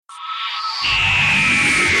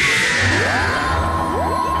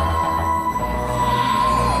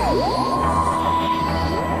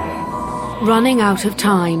Running Out of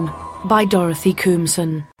Time by Dorothy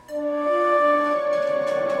Coomson.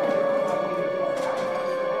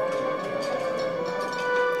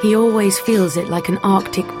 He always feels it like an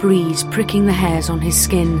Arctic breeze pricking the hairs on his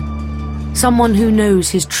skin. Someone who knows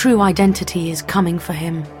his true identity is coming for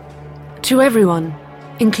him. To everyone,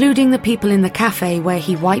 including the people in the cafe where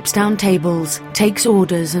he wipes down tables, takes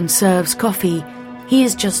orders and serves coffee, he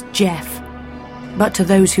is just Jeff. But to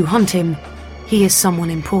those who hunt him, he is someone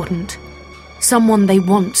important. Someone they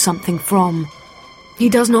want something from. He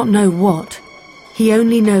does not know what. He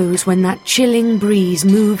only knows when that chilling breeze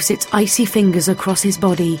moves its icy fingers across his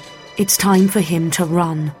body, it's time for him to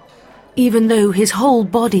run. Even though his whole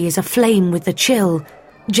body is aflame with the chill,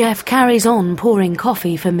 Jeff carries on pouring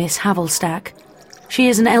coffee for Miss Havelstack. She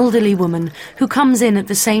is an elderly woman who comes in at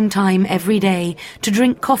the same time every day to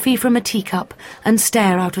drink coffee from a teacup and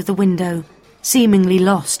stare out of the window, seemingly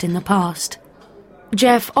lost in the past.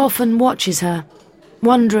 Jeff often watches her,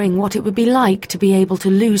 wondering what it would be like to be able to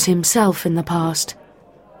lose himself in the past.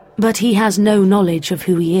 But he has no knowledge of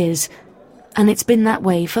who he is, and it's been that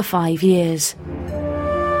way for 5 years.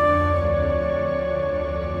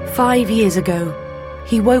 5 years ago,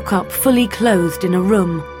 he woke up fully clothed in a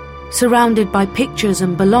room, surrounded by pictures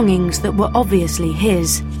and belongings that were obviously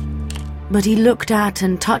his. But he looked at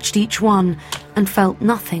and touched each one and felt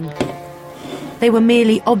nothing. They were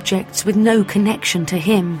merely objects with no connection to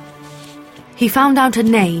him. He found out a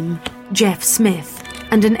name, Jeff Smith,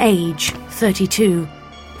 and an age, 32,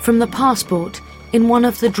 from the passport in one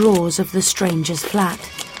of the drawers of the stranger's flat.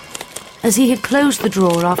 As he had closed the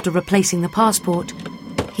drawer after replacing the passport,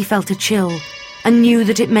 he felt a chill and knew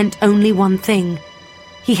that it meant only one thing.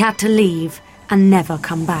 He had to leave and never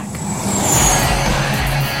come back.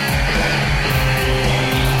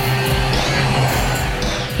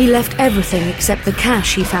 He left everything except the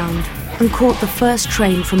cash he found and caught the first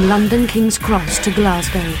train from London King's Cross to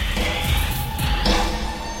Glasgow.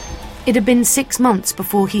 It had been 6 months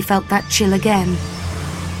before he felt that chill again.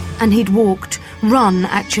 And he'd run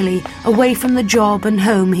actually, away from the job and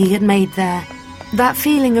home he had made there. That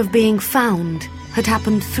feeling of being found had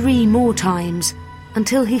happened 3 more times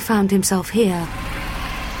until he found himself here,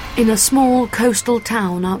 in a small coastal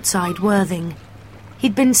town outside Worthing.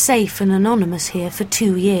 He'd been safe and anonymous here for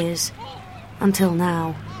 2 years, until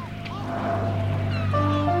now.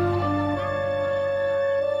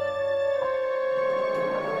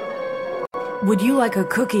 "Would you like a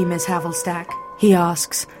cookie, Miss Havelstack?" he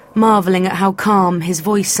asks, marvelling at how calm his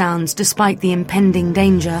voice sounds despite the impending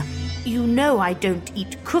danger. "You know I don't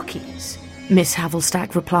eat cookies," Miss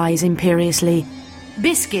Havelstack replies imperiously.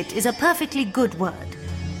 "Biscuit is a perfectly good word.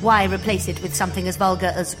 Why replace it with something as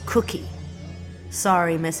vulgar as cookie?"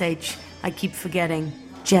 "Sorry, Miss H, I keep forgetting,"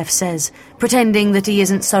 Jeff says, pretending that he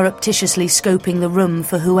isn't surreptitiously scoping the room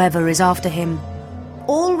for whoever is after him.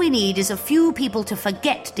 "All we need is a few people to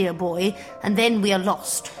forget, dear boy, and then we are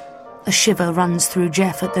lost." A shiver runs through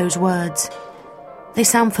Jeff at those words. They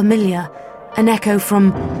sound familiar, an echo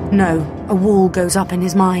from... No, a wall goes up in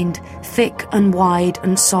his mind, thick and wide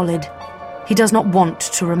and solid. He does not want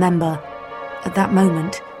to remember. At that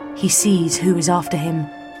moment, he sees who is after him.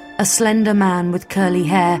 A slender man with curly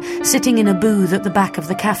hair, sitting in a booth at the back of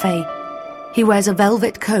the cafe. He wears a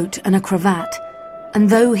velvet coat and a cravat, and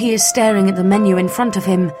though he is staring at the menu in front of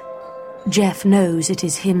him, Jeff knows it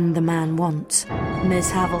is him the man wants.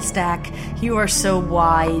 "Miss Havelstack, you are so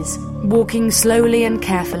wise." Walking slowly and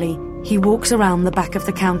carefully, he walks around the back of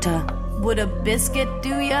the counter. "Would a biscuit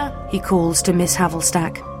do ya?" he calls to Miss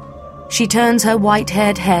Havelstack. She turns her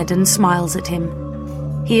white-haired head and smiles at him.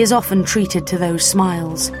 He is often treated to those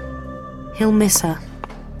smiles. He'll miss her.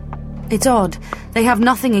 It's odd. They have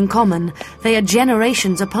nothing in common. They are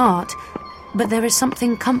generations apart. But there is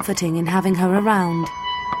something comforting in having her around.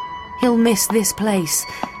 He'll miss this place,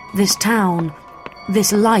 this town,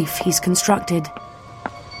 this life he's constructed.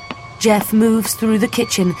 Jeff moves through the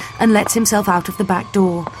kitchen and lets himself out of the back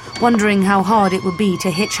door, wondering how hard it would be to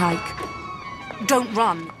hitchhike. "Don't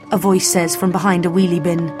run," a voice says from behind a wheelie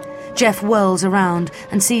bin. Jeff whirls around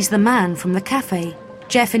and sees the man from the cafe.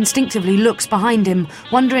 Jeff instinctively looks behind him,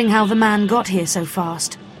 wondering how the man got here so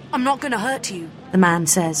fast. "I'm not going to hurt you," the man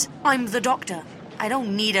says. "I'm the doctor." "I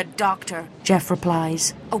don't need a doctor," Jeff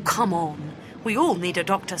replies. "Oh, come on. We all need a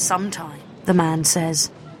doctor sometime," the man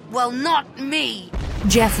says. "Well, not me,"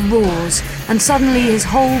 Jeff roars, and suddenly his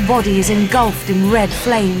whole body is engulfed in red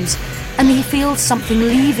flames, and he feels something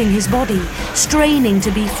leaving his body, straining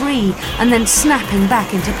to be free, and then snapping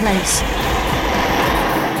back into place.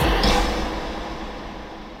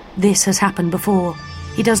 This has happened before.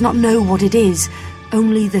 He does not know what it is,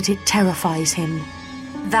 only that it terrifies him.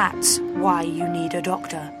 That's why you need a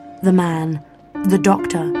doctor, the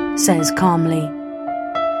doctor, says calmly.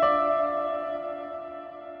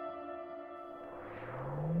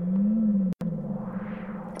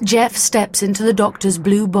 Jeff steps into the doctor's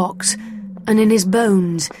blue box, and in his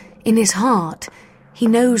bones, in his heart, he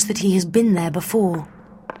knows that he has been there before.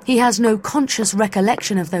 He has no conscious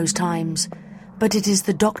recollection of those times, but it is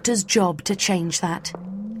the doctor's job to change that.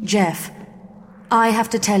 Jeff, I have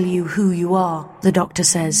to tell you who you are, the doctor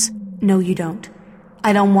says. No, you don't.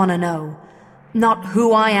 I don't want to know. Not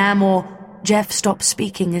who I am or... Jeff stops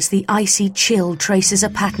speaking as the icy chill traces a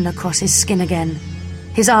pattern across his skin again.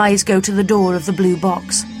 His eyes go to the door of the blue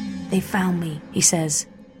box. They found me, he says.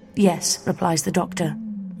 Yes, replies the doctor.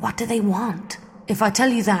 What do they want? If I tell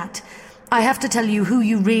you that, I have to tell you who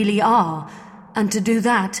you really are, and to do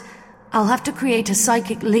that, I'll have to create a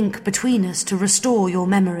psychic link between us to restore your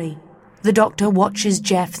memory. The doctor watches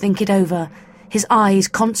Jeff think it over, his eyes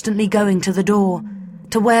constantly going to the door,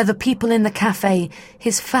 to where the people in the cafe,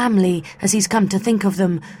 his family, as he's come to think of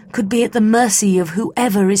them, could be at the mercy of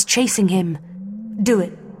whoever is chasing him. Do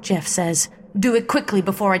it, Jeff says. Do it quickly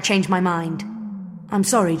before I change my mind. I'm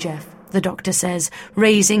sorry, Jeff, the doctor says,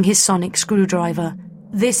 raising his sonic screwdriver.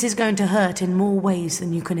 This is going to hurt in more ways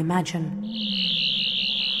than you can imagine.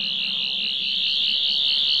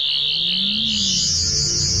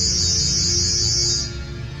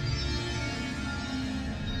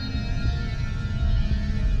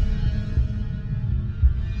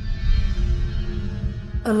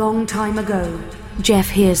 A long time ago, Jeff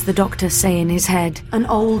hears the doctor say in his head, an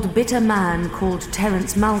old bitter man called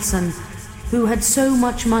Terence Malson, who had so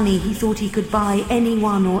much money he thought he could buy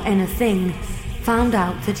anyone or anything, found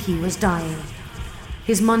out that he was dying.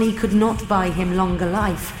 His money could not buy him longer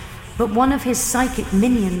life, but one of his psychic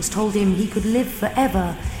minions told him he could live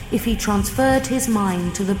forever if he transferred his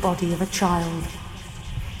mind to the body of a child.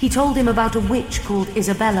 He told him about a witch called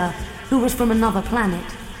Isabella, who was from another planet.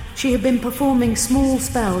 She had been performing small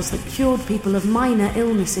spells that cured people of minor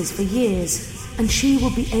illnesses for years, and she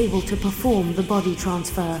would be able to perform the body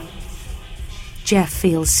transfer. Jeff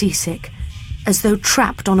feels seasick, as though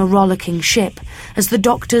trapped on a rollicking ship, as the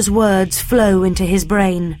doctor's words flow into his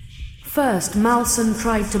brain. First, Malson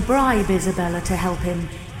tried to bribe Isabella to help him.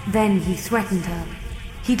 Then he threatened her.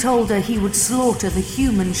 He told her he would slaughter the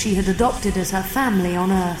humans she had adopted as her family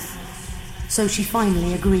on Earth. So she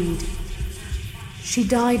finally agreed. She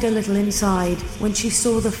died a little inside when she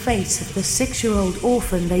saw the face of the 6-year-old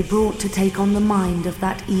orphan they brought to take on the mind of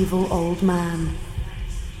that evil old man.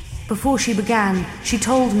 Before she began, she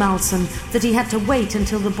told Malson that he had to wait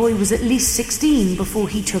until the boy was at least 16 before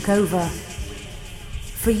he took over.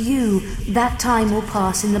 For you, that time will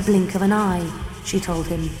pass in the blink of an eye, she told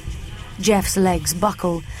him. Jeff's legs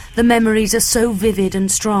buckle. The memories are so vivid and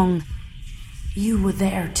strong. You were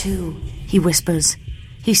there too, he whispers.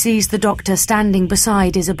 He sees the doctor standing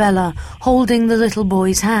beside Isabella, holding the little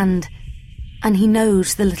boy's hand. And he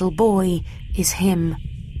knows the little boy is him.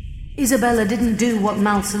 Isabella didn't do what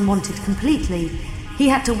Malson wanted completely. He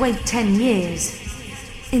had to wait 10 years.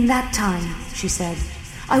 In that time, she said,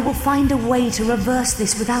 I will find a way to reverse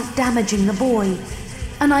this without damaging the boy.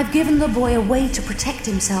 And I've given the boy a way to protect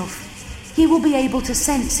himself. He will be able to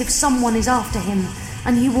sense if someone is after him,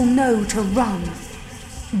 and he will know to run.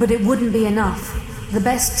 But it wouldn't be enough. The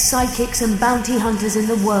best psychics and bounty hunters in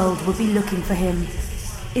the world would be looking for him.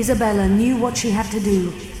 Isabella knew what she had to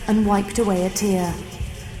do and wiped away a tear.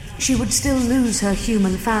 She would still lose her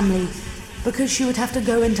human family because she would have to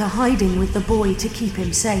go into hiding with the boy to keep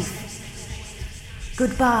him safe.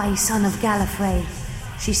 Goodbye, son of Gallifrey,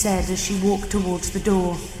 she said as she walked towards the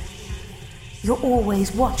door. You're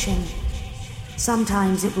always watching.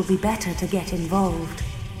 Sometimes it will be better to get involved.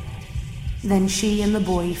 Then she and the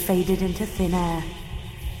boy faded into thin air.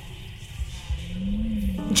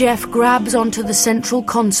 Jeff grabs onto the central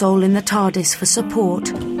console in the TARDIS for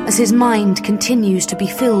support as his mind continues to be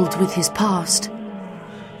filled with his past.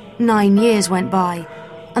 9 years went by,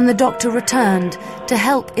 and the doctor returned to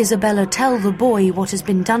help Isabella tell the boy what has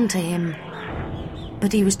been done to him.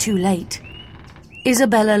 But he was too late.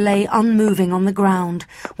 Isabella lay unmoving on the ground,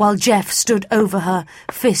 while Jeff stood over her,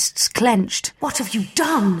 fists clenched. What have you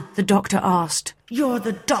done? The doctor asked. You're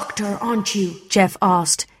the doctor, aren't you? Jeff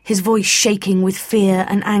asked, his voice shaking with fear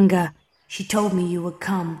and anger. She told me you would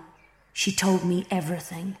come. She told me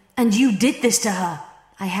everything. And you did this to her.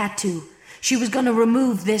 I had to. She was going to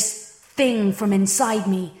remove this thing from inside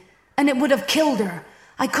me, and it would have killed her.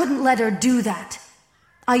 I couldn't let her do that.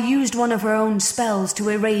 I used one of her own spells to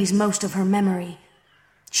erase most of her memory.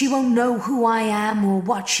 She won't know who I am or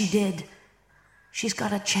what she did. She's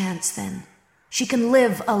got a chance then. She can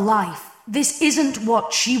live a life. This isn't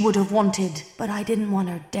what she would have wanted, but I didn't want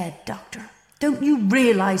her dead, Doctor. Don't you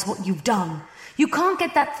realize what you've done? You can't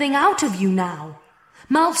get that thing out of you now.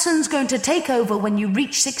 Malsen's going to take over when you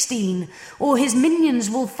reach 16, or his minions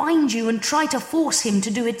will find you and try to force him to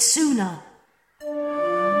do it sooner.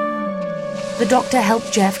 The Doctor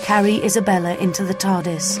helped Jeff carry Isabella into the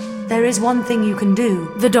TARDIS. There is one thing you can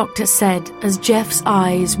do, the Doctor said, as Jeff's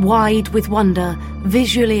eyes, wide with wonder,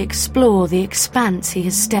 visually explore the expanse he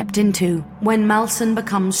has stepped into. When Malsen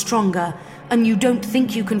becomes stronger, and you don't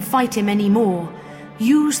think you can fight him anymore,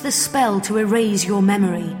 use the spell to erase your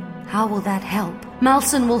memory. How will that help?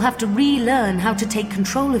 Malsen will have to relearn how to take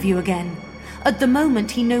control of you again. At the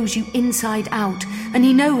moment, he knows you inside out, and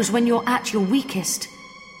he knows when you're at your weakest.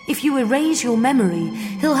 If you erase your memory,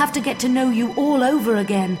 he'll have to get to know you all over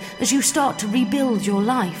again as you start to rebuild your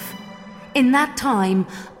life. In that time,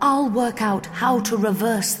 I'll work out how to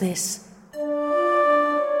reverse this.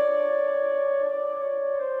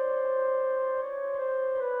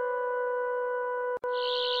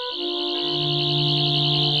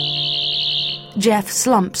 Jeff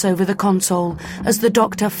slumps over the console as the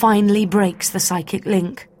Doctor finally breaks the psychic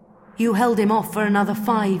link. You held him off for another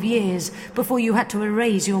 5 years before you had to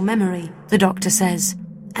erase your memory, the Doctor says.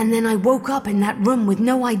 And then I woke up in that room with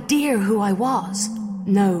no idea who I was.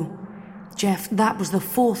 No, Jeff, that was the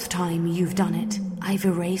 4th time you've done it. I've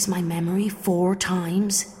erased my memory 4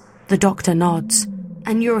 times. The Doctor nods.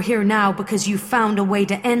 And you're here now because you found a way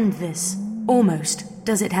to end this. Almost.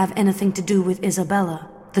 Does it have anything to do with Isabella?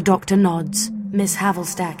 The Doctor nods. Miss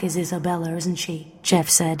Havelstack is Isabella, isn't she? Jeff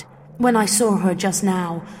said. When I saw her just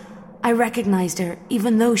now, I recognized her,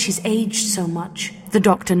 even though she's aged so much. The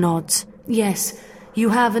Doctor nods. Yes, you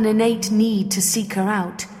have an innate need to seek her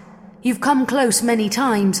out. You've come close many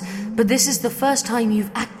times, but this is the first time you've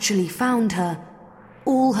actually found her.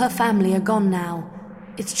 All her family are gone now.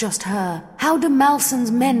 It's just her. How do Malsen's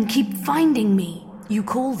men keep finding me? You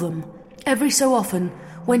call them. Every so often,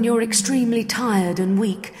 when you're extremely tired and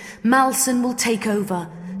weak, Malsen will take over,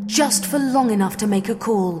 just for long enough to make a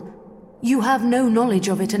call. You have no knowledge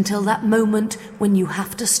of it until that moment when you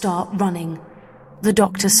have to start running. The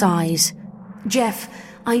Doctor sighs. Jeff,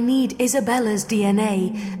 I need Isabella's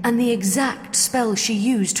DNA and the exact spell she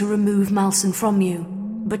used to remove Malsen from you.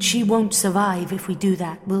 But she won't survive if we do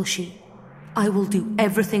that, will she? I will do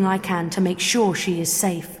everything I can to make sure she is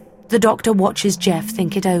safe. The Doctor watches Jeff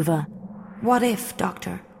think it over. What if,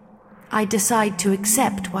 Doctor, I decide to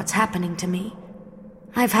accept what's happening to me?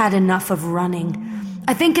 I've had enough of running.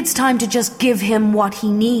 I think it's time to just give him what he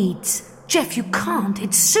needs. Jeff, you can't.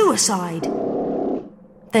 It's suicide.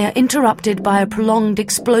 They are interrupted by a prolonged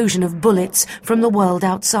explosion of bullets from the world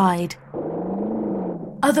outside.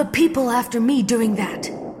 Other people after me doing that?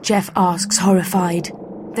 Jeff asks, horrified.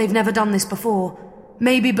 They've never done this before.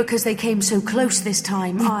 Maybe because they came so close this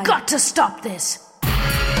time. You've got to stop this.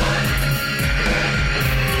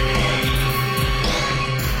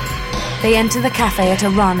 They enter the cafe at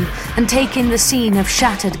a run and take in the scene of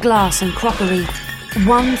shattered glass and crockery.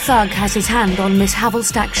 One thug has his hand on Miss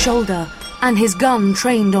Havelstack's shoulder and his gun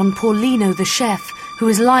trained on Paulino the chef, who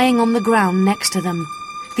is lying on the ground next to them.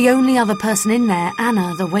 The only other person in there,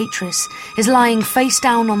 Anna, the waitress, is lying face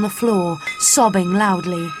down on the floor, sobbing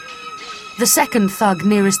loudly. The second thug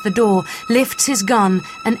nearest the door lifts his gun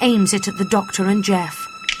and aims it at the Doctor and Jeff.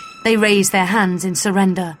 They raise their hands in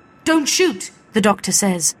surrender. Don't shoot! The Doctor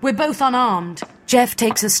says. We're both unarmed. Jeff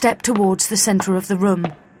takes a step towards the center of the room.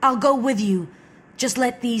 I'll go with you. Just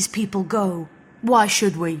let these people go. Why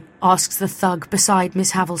should we? Asks the thug beside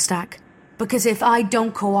Miss Havelstack. Because if I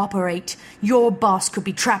don't cooperate, your boss could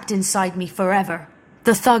be trapped inside me forever.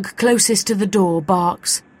 The thug closest to the door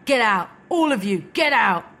barks. Get out. All of you, get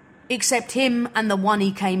out. Except him and the one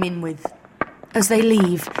he came in with. As they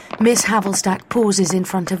leave, Miss Havelstack pauses in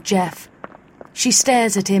front of Jeff. She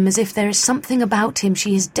stares at him as if there is something about him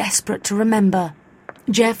she is desperate to remember.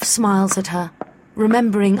 Jeff smiles at her,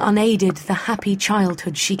 remembering unaided the happy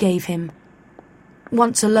childhood she gave him.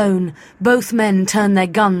 Once alone, both men turn their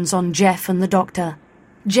guns on Jeff and the Doctor.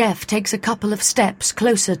 Jeff takes a couple of steps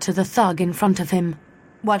closer to the thug in front of him.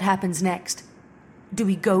 What happens next? Do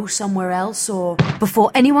we go somewhere else, or...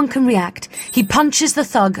 Before anyone can react, he punches the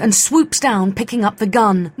thug and swoops down, picking up the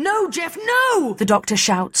gun. No, Jeff, no! The Doctor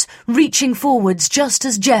shouts, reaching forwards just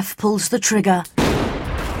as Jeff pulls the trigger.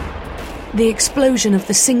 The explosion of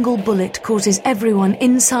the single bullet causes everyone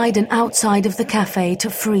inside and outside of the cafe to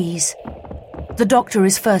freeze. The Doctor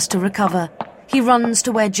is first to recover. He runs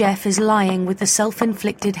to where Jeff is lying with the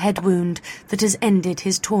self-inflicted head wound that has ended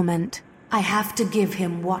his torment. I have to give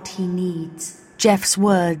him what he needs. Jeff's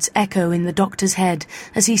words echo in the doctor's head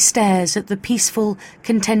as he stares at the peaceful,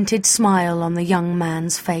 contented smile on the young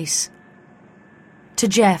man's face. To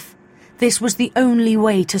Jeff, this was the only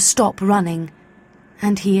way to stop running,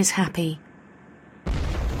 and he is happy.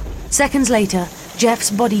 Seconds later, Jeff's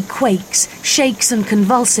body quakes, shakes and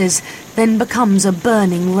convulses, then becomes a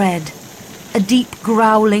burning red. A deep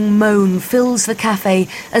growling moan fills the cafe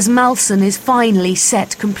as Malsen is finally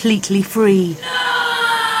set completely free.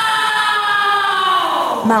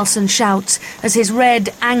 Malsen shouts as his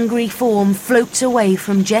red, angry form floats away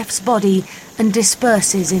from Jeff's body and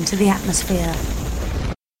disperses into the atmosphere.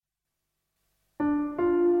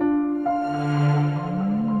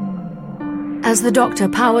 As the doctor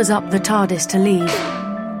powers up the TARDIS to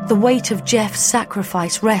leave, the weight of Jeff's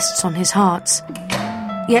sacrifice rests on his heart.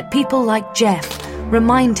 Yet people like Jeff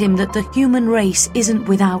remind him that the human race isn't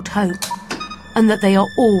without hope, and that they are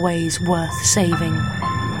always worth saving.